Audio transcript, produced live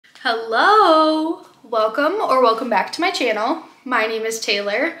Hello! Welcome back to my channel. My name is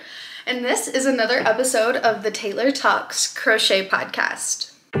Taylor, and this is another episode of the Taylor Talks Crochet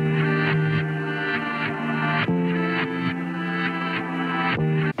Podcast.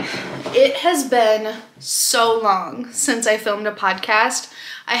 It has been so long since I filmed a podcast.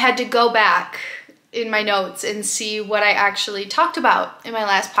 I had to go back in my notes and see what I actually talked about in my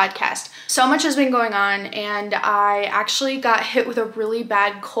last podcast. So much has been going on, and I actually got hit with a really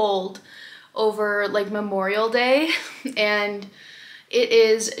bad cold over like Memorial Day, and it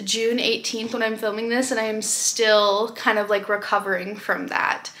is June 18th when I'm filming this, and I am still kind of like recovering from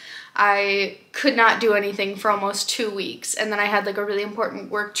that. I could not do anything for almost 2 weeks, and then I had like a really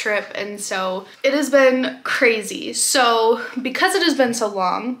important work trip, and so it has been crazy. So because it has been so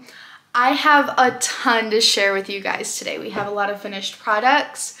long, I have a ton to share with you guys today. We have a lot of finished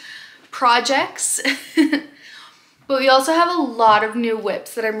projects, but we also have a lot of new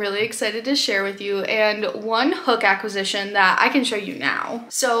WIPs that I'm really excited to share with you, and one hook acquisition that I can show you now.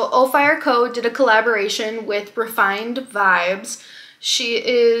 So Fire Co. did a collaboration with Refined Vibes. She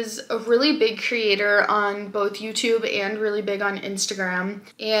is a really big creator on both YouTube and really big on Instagram,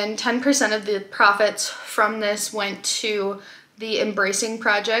 and 10% of the profits from this went to the Embracing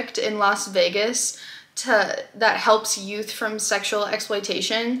Project in Las Vegas that helps youth from sexual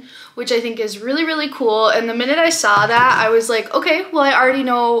exploitation, which I think is really, really cool. And the minute I saw that, I was like, okay, well, I already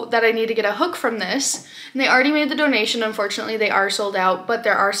know that I need to get a hook from this. And they already made the donation. Unfortunately, they are sold out, but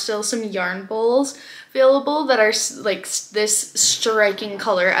there are still some yarn bowls available that are like this striking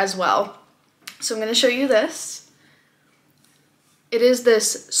color as well. So I'm going to show you this. It is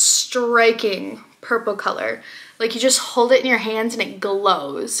this striking purple color. Like, you just hold it in your hands and it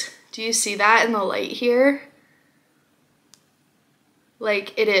glows. Do you see that in the light here?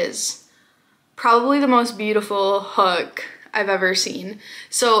 Like, it is probably the most beautiful hook I've ever seen.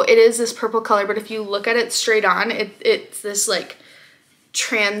 So it is this purple color, but if you look at it straight on, it's this like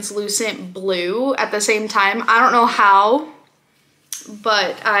translucent blue at the same time. I don't know how,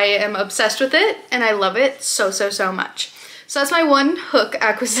 but I am obsessed with it and I love it so, so, so much. So that's my one hook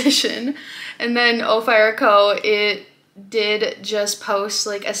acquisition. And then Fire Co. it did just post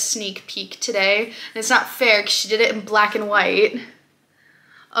like a sneak peek today. And it's not fair because she did it in black and white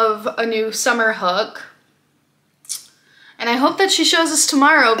of a new summer hook. And I hope that she shows us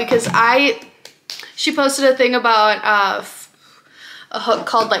tomorrow, because she posted a thing about a hook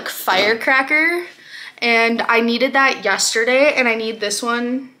called like Firecracker, and I needed that yesterday and I need this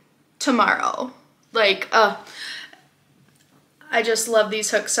one tomorrow. Like, I just love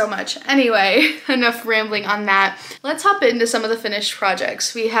these hooks so much. Anyway, enough rambling on that. Let's hop into some of the finished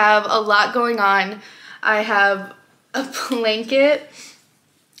projects. We have a lot going on. I have a blanket,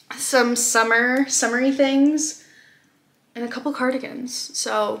 some summery things, and a couple cardigans.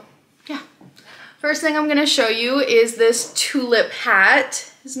 So yeah. First thing I'm gonna show you is this tulip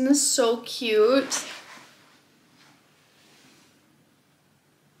hat. Isn't this so cute?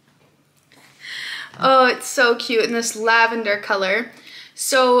 Oh, it's so cute in this lavender color.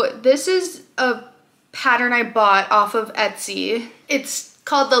 So this is a pattern I bought off of Etsy. It's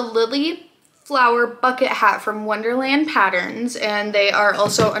called the Lily Flower Bucket Hat from Wonderland Patterns, and they are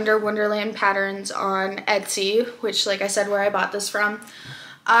also under Wonderland Patterns on Etsy, which, like I said, where I bought this from.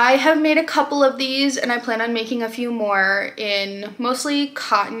 I have made a couple of these, and I plan on making a few more in mostly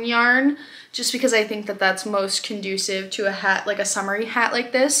cotton yarn, just because I think that that's most conducive to a hat, like a summery hat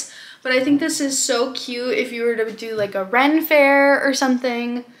like this. But I think this is so cute if you were to do like a Ren fair or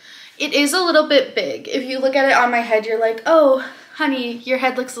something. It is a little bit big. If you look at it on my head, you're like, oh, honey, your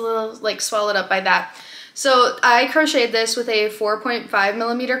head looks a little like swallowed up by that. So I crocheted this with a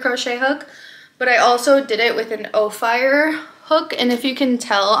 4.5mm crochet hook, but I also did it with an Fire hook. And if you can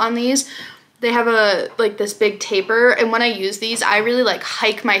tell on these, they have like this big taper, and when I use these, I really like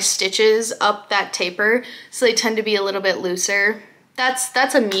hike my stitches up that taper, so they tend to be a little bit looser.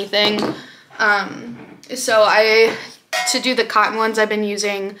 That's a me thing. So to do the cotton ones, I've been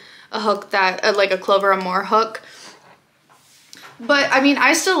using a hook that, like a Clover Amore hook. But I mean,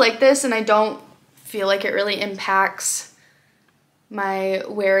 I still like this, and I don't feel like it really impacts my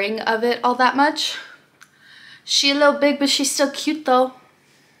wearing of it all that much. She's a little big, but she's still cute though.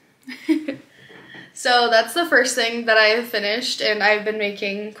 So that's the first thing that I have finished, and I've been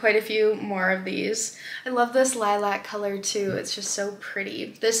making quite a few more of these. I love this lilac color too. It's just so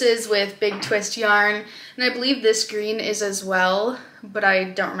pretty. This is with Big Twist yarn, and I believe this green is as well, but I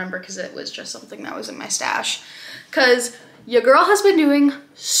don't remember because it was just something that was in my stash. Because your girl has been doing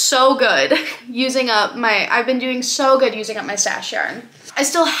so good using up my stash yarn. I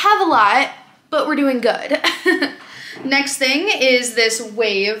still have a lot, but we're doing good. Next thing is this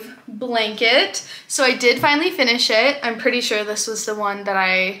wave blanket. So I did finally finish it. I'm pretty sure this was the one that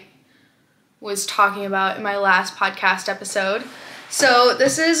I was talking about in my last podcast episode. So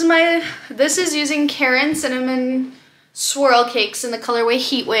this is using Karen Cinnamon Swirl Cakes in the colorway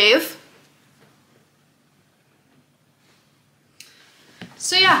Heat Wave.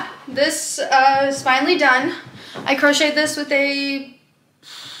 So yeah, this is finally done. I crocheted this with it's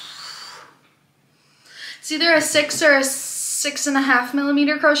either a 6 or a 6.5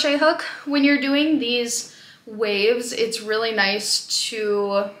 millimeter crochet hook. When you're doing these waves, it's really nice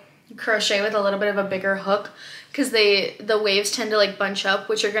to crochet with a little bit of a bigger hook because the waves tend to like bunch up,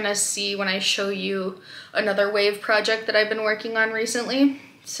 which you're gonna see when I show you another wave project that I've been working on recently.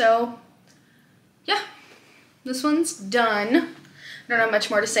 So yeah, this one's done. I don't have much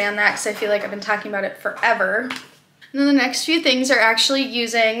more to say on that because I feel like I've been talking about it forever. And then the next few things are actually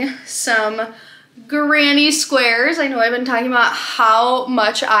using some granny squares. I know I've been talking about how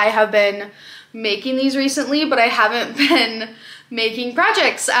much I have been making these recently, but I haven't been making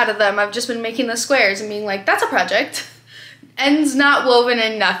projects out of them. I've just been making the squares and being like, that's a project. Ends not woven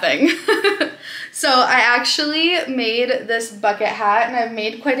in nothing. So I actually made this bucket hat, and I've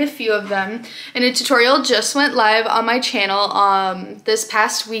made quite a few of them. And a tutorial just went live on my channel this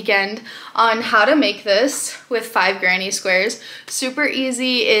past weekend on how to make this with 5 granny squares. Super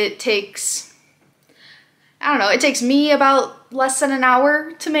easy. It takes, I don't know, it takes me about less than an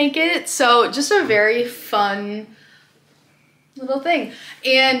hour to make it. So just a very fun little thing.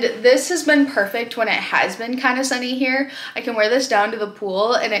 And this has been perfect when it has been kind of sunny here. I can wear this down to the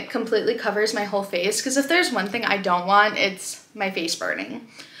pool and it completely covers my whole face, because if there's one thing I don't want, it's my face burning.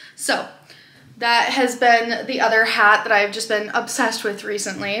 So that has been the other hat that I've just been obsessed with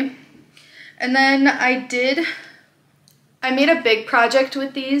recently. And then I made a big project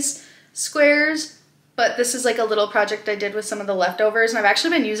with these squares, but this is like a little project I did with some of the leftovers, and I've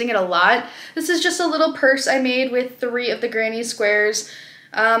actually been using it a lot. This is just a little purse I made with 3 of the granny squares.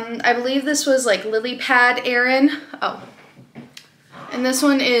 I believe this was like Lily Pad Aran. Oh, and this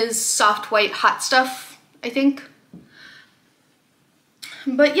one is Soft White Hot Stuff, I think.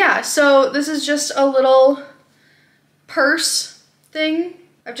 But yeah, so this is just a little purse thing.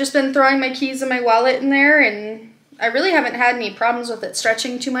 I've just been throwing my keys and my wallet in there, and I really haven't had any problems with it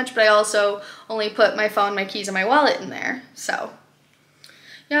stretching too much, but I also only put my phone, my keys, and my wallet in there. So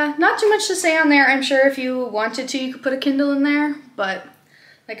yeah, not too much to say on there. I'm sure if you wanted to, you could put a Kindle in there, but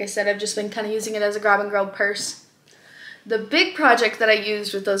like I said, I've just been kind of using it as a grab and go purse. The big project that I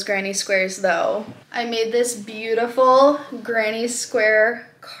used with those granny squares though, I made this beautiful granny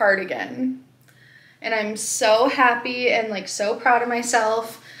square cardigan. And I'm so happy and like so proud of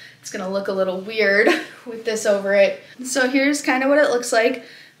myself. It's gonna look a little weird with this over it. So here's kind of what it looks like.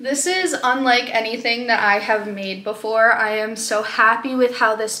 This is unlike anything that I have made before. I am so happy with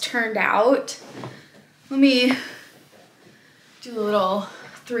how this turned out. Let me do a little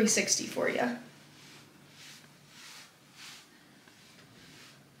 360 for you.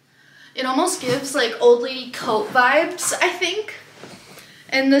 It almost gives like old lady coat vibes, I think.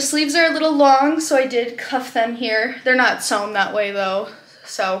 And the sleeves are a little long, so I did cuff them here. They're not sewn that way though,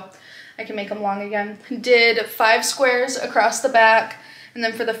 so I can make them long again. Did 5 squares across the back, and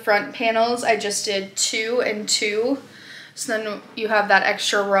then for the front panels, I just did 2 and 2. So then you have that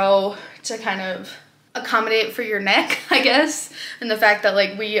extra row to kind of accommodate for your neck, I guess. And the fact that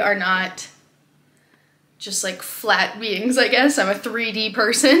like we are not just like flat beings, I guess. I'm a 3D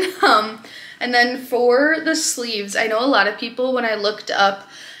person. And then for the sleeves, I know a lot of people, when I looked up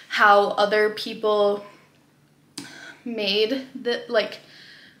how other people made the like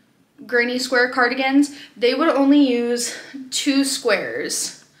granny square cardigans, they would only use 2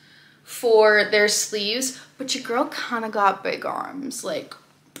 squares for their sleeves, but your girl kind of got big arms. Like,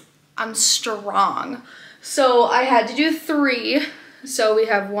 I'm strong. So I had to do 3. So we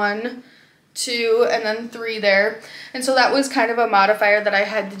have 1, 2, and then 3 there. And so that was kind of a modifier that I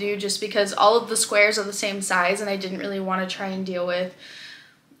had to do just because all of the squares are the same size and I didn't really want to try and deal with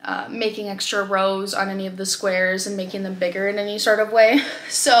making extra rows on any of the squares and making them bigger in any sort of way.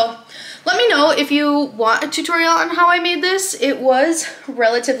 So let me know if you want a tutorial on how I made this. It was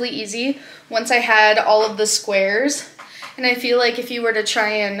relatively easy once I had all of the squares. And I feel like if you were to try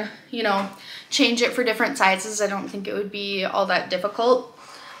and, you know, change it for different sizes, I don't think it would be all that difficult.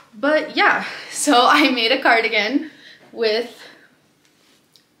 But yeah, so I made a cardigan with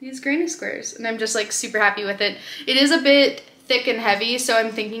these granny squares and I'm just like super happy with it. It is a bit thick and heavy, so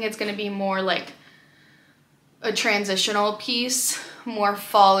I'm thinking it's gonna be more like a transitional piece, more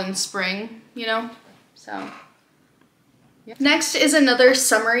fall and spring, you know? So Next is another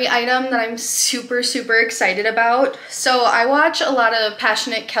summery item that I'm super, super excited about. So I watch a lot of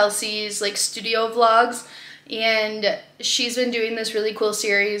Passionate Kelsey's like studio vlogs, and she's been doing this really cool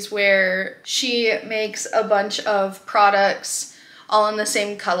series where she makes a bunch of products all in the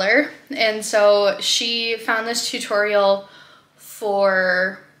same color. And so she found this tutorial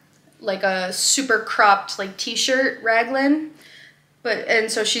for like a super cropped like t-shirt raglan. And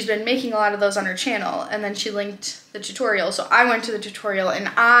so she's been making a lot of those on her channel, and then she linked the tutorial. So I went to the tutorial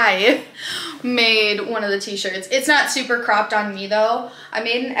and I made one of the t-shirts. It's not super cropped on me though. I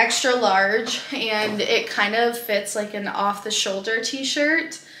made an extra large, and it kind of fits like an off the shoulder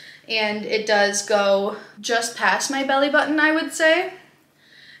t-shirt, and it does go just past my belly button, I would say.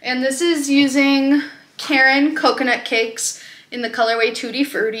 And this is using Karen Coconut Cakes in the colorway Tutti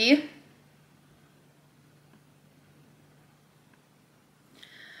Frutti.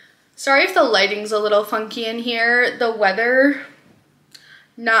 Sorry if the lighting's a little funky in here. The weather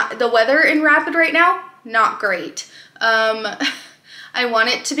in Rapid right now, not great. I want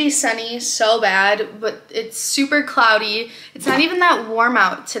it to be sunny so bad, but it's super cloudy. It's not even that warm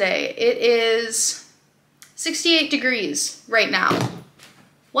out today. It is 68 degrees right now.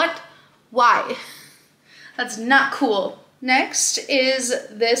 What? Why? That's not cool. Next is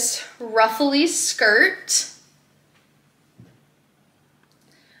this ruffly skirt.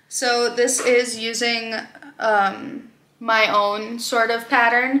 So this is using my own sort of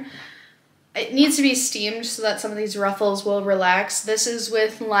pattern. It needs to be steamed so that some of these ruffles will relax. This is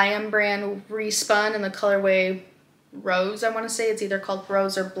with Lion Brand Respun in the colorway Rose, I want to say. It's either called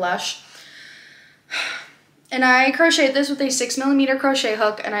Rose or Blush. And I crocheted this with a 6mm crochet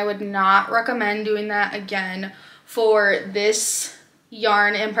hook, and I would not recommend doing that again for this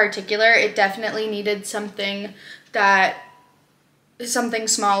yarn in particular. It definitely needed something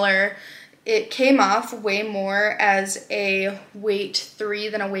smaller. It came off way more as a weight 3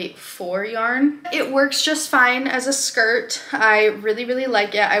 than a weight 4 yarn. It works just fine as a skirt. I really, really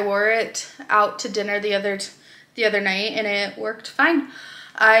like it. I wore it out to dinner the other night, and it worked fine.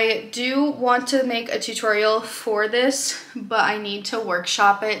 I do want to make a tutorial for this, but I need to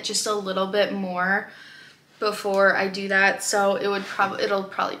workshop it just a little bit more before I do that. So it'll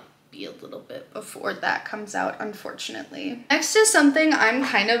probably be a little bit before that comes out, unfortunately. Next is something I'm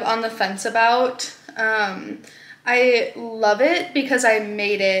kind of on the fence about. I love it because I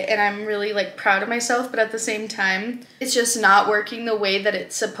made it and I'm really like proud of myself, but at the same time, it's just not working the way that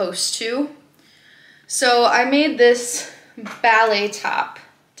it's supposed to. So I made this ballet top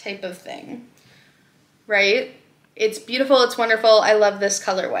type of thing, right? It's beautiful, it's wonderful, I love this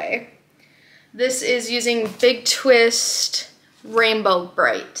colorway. This is using Big Twist Rainbow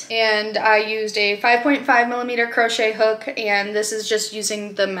Bright, and I used a 5.5mm crochet hook, and this is just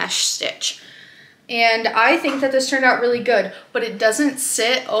using the mesh stitch. And I think that this turned out really good, but it doesn't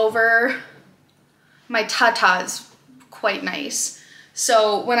sit over my tatas quite nice.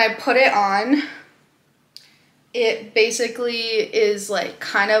 So when I put it on, it basically is like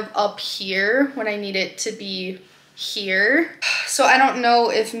kind of up here when I need it to be here. So I don't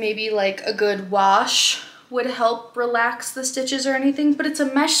know if maybe like a good wash would help relax the stitches or anything, but it's a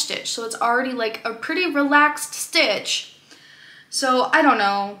mesh stitch, so it's already like a pretty relaxed stitch. So I don't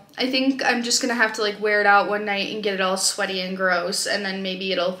know. I think I'm just gonna have to like wear it out one night and get it all sweaty and gross, and then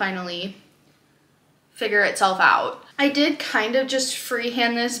maybe it'll finally figure itself out. I did kind of just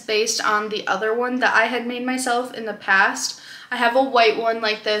freehand this based on the other one that I had made myself in the past. I have a white one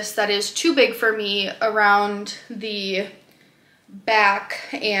like this that is too big for me around the back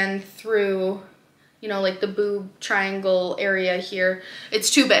and through, you know, like the boob triangle area here.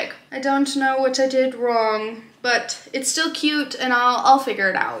 It's too big. I don't know what I did wrong, but it's still cute, and I'll figure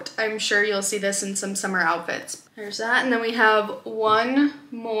it out. I'm sure you'll see this in some summer outfits. There's that, and then we have one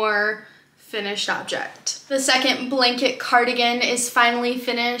more finished object. The second blanket cardigan is finally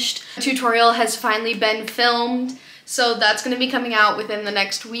finished. The tutorial has finally been filmed, so that's going to be coming out within the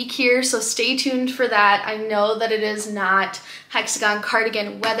next week here, so stay tuned for that. I know that it is not hexagon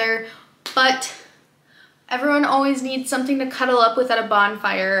cardigan weather, but everyone always needs something to cuddle up with at a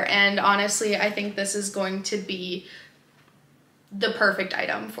bonfire, and honestly, I think this is going to be the perfect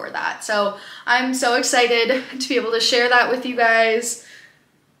item for that. So I'm so excited to be able to share that with you guys.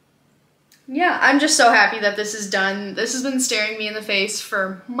 Yeah, I'm just so happy that this is done. This has been staring me in the face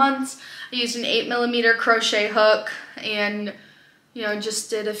for months. I used an 8mm crochet hook and, you know, just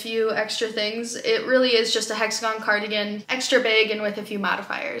did a few extra things. It really is just a hexagon cardigan, extra big and with a few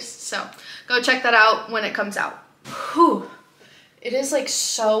modifiers. So go check that out when it comes out. Whew. It is like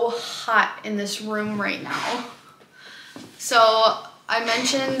so hot in this room right now. So I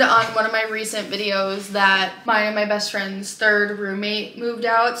mentioned on one of my recent videos that mine and my best friend's third roommate moved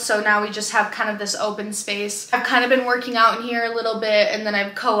out, so now we just have kind of this open space. I've kind of been working out in here a little bit, and then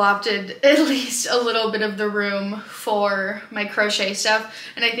I've co-opted at least a little bit of the room for my crochet stuff,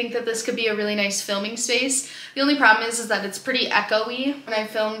 and I think that this could be a really nice filming space. The only problem is that it's pretty echoey. When I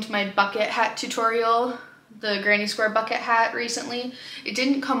filmed my bucket hat tutorial, the granny square bucket hat recently, it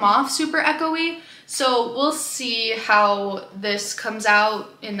didn't come off super echoey. So we'll see how this comes out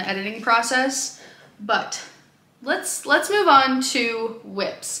in the editing process, but let's move on to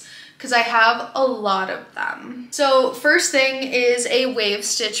WIPS because I have a lot of them. So first thing is a wave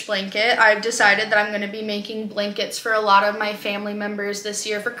stitch blanket. I've decided that I'm going to be making blankets for a lot of my family members this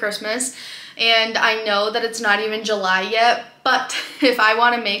year for Christmas, and I know that it's not even July yet, but if I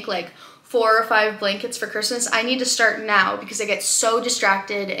want to make like 4 or 5 blankets for Christmas, I need to start now because I get so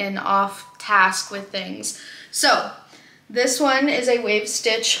distracted and off task with things. So this one is a wave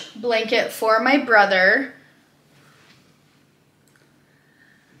stitch blanket for my brother.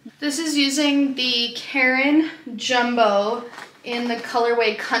 This is using the Karen Jumbo in the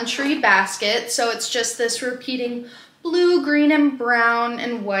colorway Country Basket. So it's just this repeating blue, green, and brown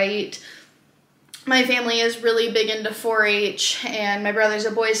and white. My family is really big into 4-H, and my brother's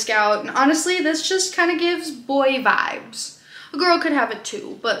a Boy Scout, and honestly, this just kind of gives boy vibes. A girl could have it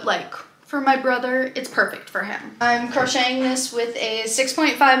too, but like, for my brother, it's perfect for him. I'm crocheting this with a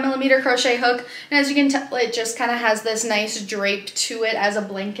 6.5mm crochet hook, and as you can tell, it just kind of has this nice drape to it as a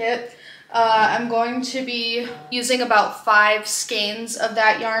blanket. I'm going to be using about 5 skeins of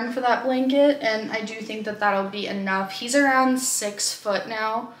that yarn for that blanket, and I do think that that'll be enough. He's around 6 foot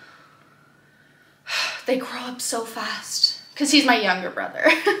now. They grow up so fast because he's my younger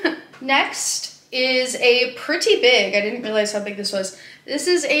brother. Next is a pretty big, I didn't realize how big this was. This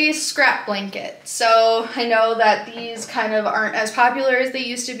is a scrap blanket. So I know that these kind of aren't as popular as they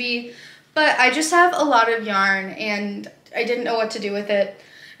used to be, but I just have a lot of yarn and I didn't know what to do with it.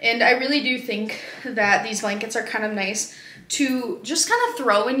 And I really do think that these blankets are kind of nice to just kind of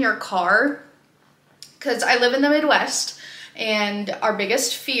throw in your car because I live in the Midwest. And our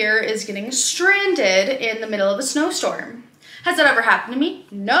biggest fear is getting stranded in the middle of a snowstorm. Has that ever happened to me?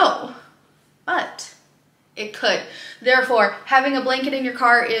 No, but it could. Therefore, having a blanket in your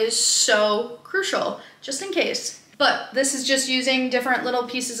car is so crucial, just in case. But this is just using different little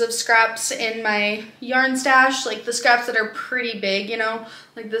pieces of scraps in my yarn stash, like the scraps that are pretty big, you know?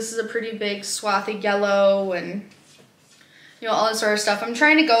 Like this is a pretty big swath of yellow and, you know, all this sort of stuff. I'm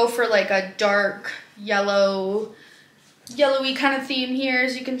trying to go for like a dark yellowy kind of theme here,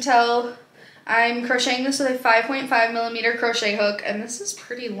 as you can tell. I'm crocheting this with a 5.5mm crochet hook, and this is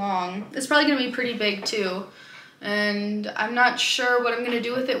pretty long. It's probably going to be pretty big too, and I'm not sure what I'm going to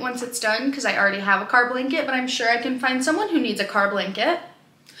do with it once it's done because I already have a car blanket, but I'm sure I can find someone who needs a car blanket.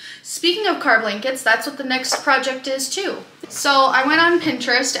 Speaking of car blankets, that's what the next project is too. So I went on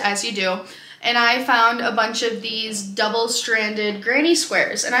Pinterest, as you do, and I found a bunch of these double-stranded granny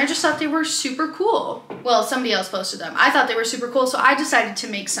squares, and I just thought they were super cool. Well, somebody else posted them. I thought they were super cool, so I decided to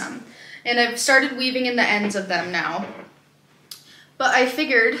make some. And I've started weaving in the ends of them now. But I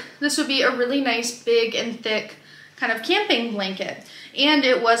figured this would be a really nice, big and thick kind of camping blanket. And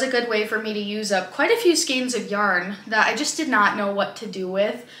it was a good way for me to use up quite a few skeins of yarn that I just did not know what to do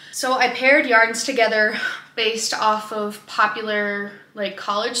with. So I paired yarns together based off of popular like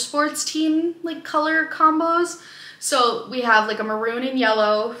college sports team like color combos. So we have like a maroon and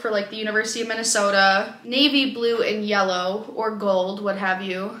yellow for like the University of Minnesota, navy blue and yellow or gold, what have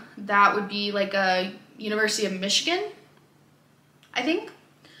you. That would be like a University of Michigan, I think.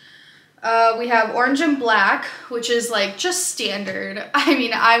 We have orange and black, which is like just standard. I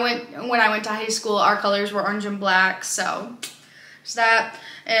mean, when I went to high school, our colors were orange and black, so there's that.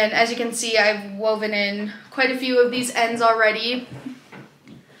 And as you can see, I've woven in quite a few of these ends already.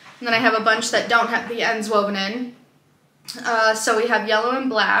 And then I have a bunch that don't have the ends woven in. So we have yellow and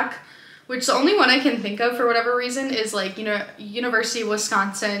black, which the only one I can think of for whatever reason is like, you know, University of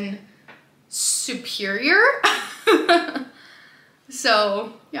Wisconsin Superior.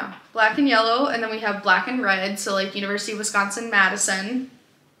 So yeah, black and yellow, and then we have black and red, so like University of Wisconsin-Madison.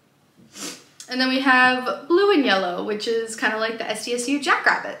 And then we have blue and yellow, which is kind of like the SDSU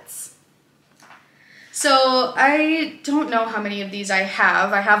Jackrabbits. So I don't know how many of these I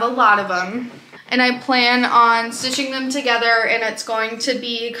have. I have a lot of them. And I plan on stitching them together, and it's going to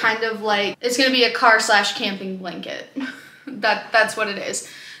be kind of like, it's going to be a car/camping blanket. That's what it is.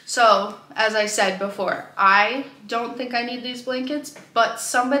 So, as I said before, I don't think I need these blankets, but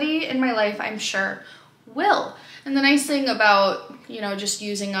somebody in my life, I'm sure, will. And the nice thing about, you know, just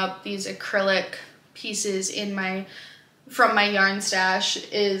using up these acrylic pieces in my from my yarn stash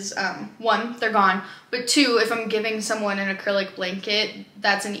is, one, they're gone, but two, if I'm giving someone an acrylic blanket,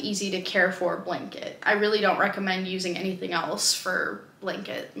 that's an easy to care for blanket. I really don't recommend using anything else for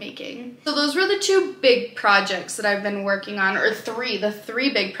blanket making. So those were the two big projects that I've been working on, or the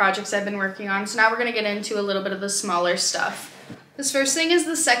three big projects I've been working on. So now we're gonna get into a little bit of the smaller stuff. This first thing is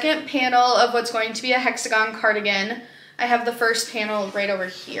the second panel of what's going to be a hexagon cardigan. I have the first panel right over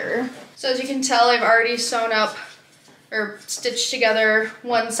here. So as you can tell, I've already sewn up or stitched together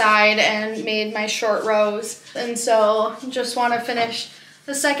one side and made my short rows. And so just want to finish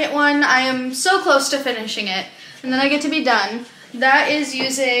the second one. I am so close to finishing it, and then I get to be done. That is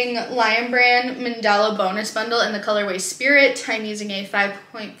using Lion Brand Mandala Bonus Bundle in the colorway Spirit. I'm using a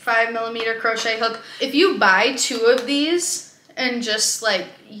 5.5mm crochet hook. If you buy two of these and just like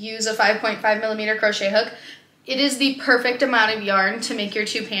use a 5.5mm crochet hook, it is the perfect amount of yarn to make your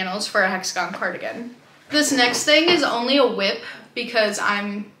two panels for a hexagon cardigan. This next thing is only a WIP because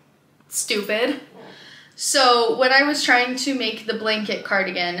I'm stupid. So when I was trying to make the blanket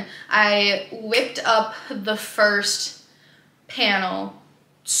cardigan, I whipped up the first panel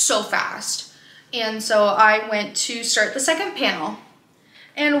so fast. And so I went to start the second panel.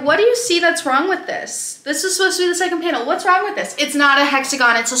 And what do you see that's wrong with this? This is supposed to be the second panel. What's wrong with this? It's not a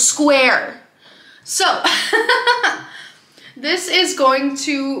hexagon, it's a square. So this is going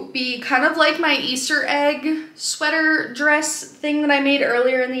to be kind of like my Easter egg sweater dress thing that I made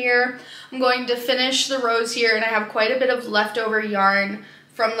earlier in the year. I'm going to finish the rows here, and I have quite a bit of leftover yarn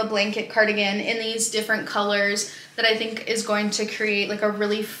from the blanket cardigan in these different colors that I think is going to create like a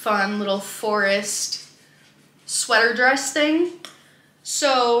really fun little forest sweater dress thing.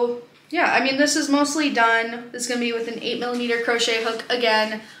 So yeah, I mean, this is mostly done. This is gonna be with an 8mm crochet hook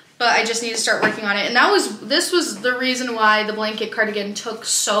again, but I just need to start working on it. And this was the reason why the blanket cardigan took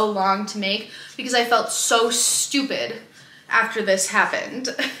so long to make, because I felt so stupid after this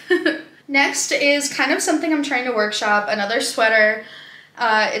happened. Next is kind of something I'm trying to workshop, another sweater.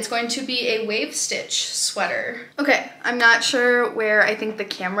 It's going to be a wave stitch sweater. Okay, I'm not sure where I think the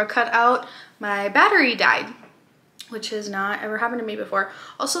camera cut out. My battery died, which has not ever happened to me before.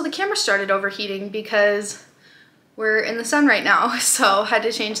 Also, the camera started overheating because we're in the sun right now, so had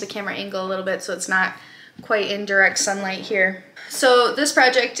to change the camera angle a little bit so it's not quite in direct sunlight here. So this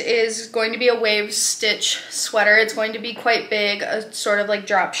project is going to be a wave stitch sweater. It's going to be quite big, a sort of like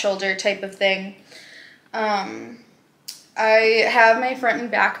drop shoulder type of thing. I have my front and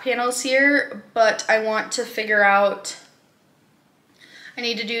back panels here, but I want to figure out, I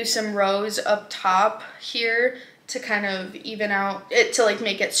need to do some rows up top here to kind of even out it, to like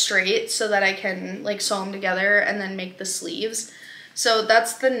make it straight so that I can like sew them together and then make the sleeves. So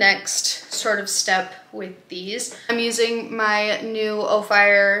that's the next sort of step with these. I'm using my new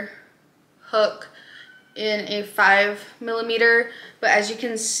O-Fire hook in a 5mm, but as you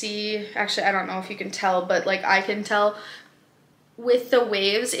can see, actually I don't know if you can tell, but like I can tell, with the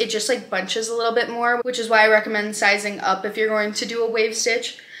waves it just like bunches a little bit more, which is why I recommend sizing up if you're going to do a wave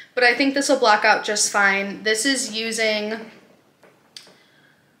stitch. But I think this will block out just fine. This is using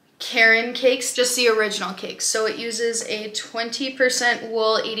Karen cakes, just the original cakes. So it uses a 20%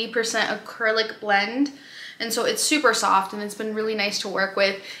 wool, 80% acrylic blend. And so it's super soft and it's been really nice to work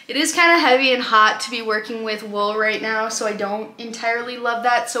with. It is kind of heavy and hot to be working with wool right now, so I don't entirely love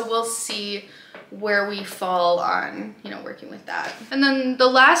that. So we'll see where we fall on, you know, working with that. And then the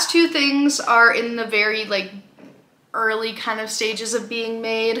last two things are in the very like early kind of stages of being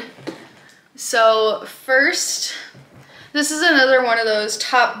made. So first, this is another one of those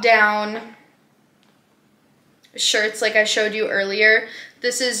top-down shirts like I showed you earlier.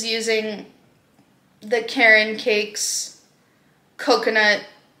 This is using the Karen Cakes coconut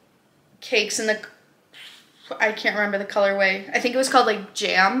cakes in the, I can't remember the colorway. I think it was called like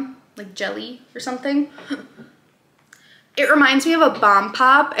jam, like jelly or something. It reminds me of a bomb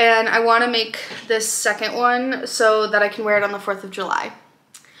pop, and I want to make this second one so that I can wear it on the 4th of July.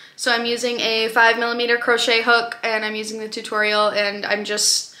 So I'm using a 5mm crochet hook, and I'm using the tutorial, and I'm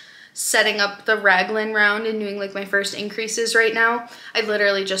just setting up the raglan round and doing like my first increases right now. I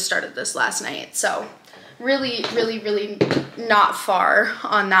literally just started this last night, so really not far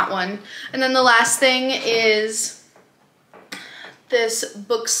on that one. And then the last thing is this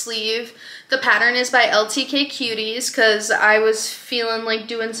book sleeve. The pattern is by LTK Cuties because I was feeling like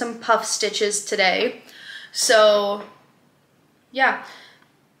doing some puff stitches today. So yeah,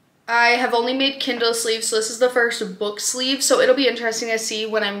 I have only made Kindle sleeves, so this is the first book sleeve. So it'll be interesting to see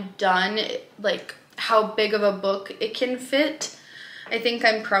when I'm done, like how big of a book it can fit. I think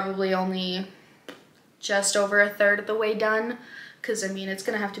I'm probably only just over a third of the way done, because I mean it's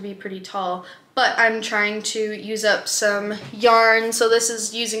gonna have to be pretty tall, but I'm trying to use up some yarn. So this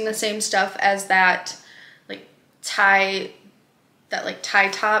is using the same stuff as that like tie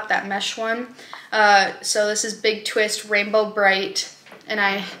top, that mesh one. So this is Big Twist Rainbow Bright, and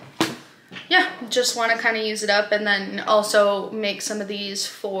I just want to kind of use it up and then also make some of these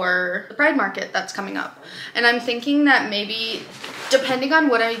for the Pride Market that's coming up. And I'm thinking that maybe, depending on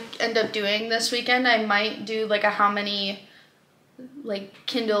what I end up doing this weekend, I might do like a how many like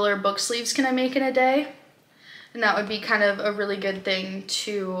Kindle or book sleeves can I make in a day? And that would be kind of a really good thing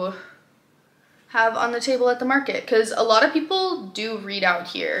to have on the table at the market, because a lot of people do read out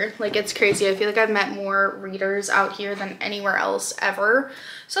here. Like, it's crazy. I feel like I've met more readers out here than anywhere else ever.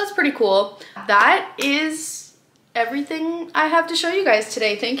 So that's pretty cool. That is everything I have to show you guys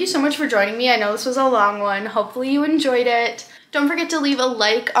today. Thank you so much for joining me. I know this was a long one. Hopefully you enjoyed it. Don't forget to leave a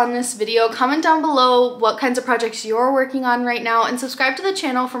like on this video, comment down below what kinds of projects you're working on right now, and subscribe to the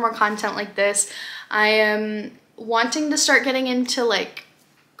channel for more content like this. I am wanting to start getting into like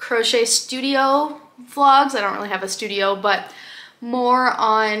crochet studio vlogs. I don't really have a studio, but more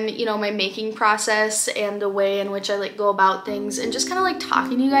on, you know, my making process and the way in which I like go about things, and just kind of like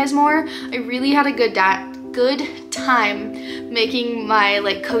talking to you guys more. I really had a good time making my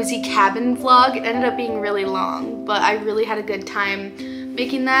like cozy cabin vlog. It ended up being really long, but I really had a good time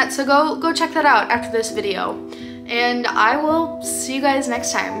making that. So go check that out after this video, and I will see you guys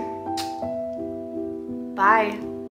next time. Bye.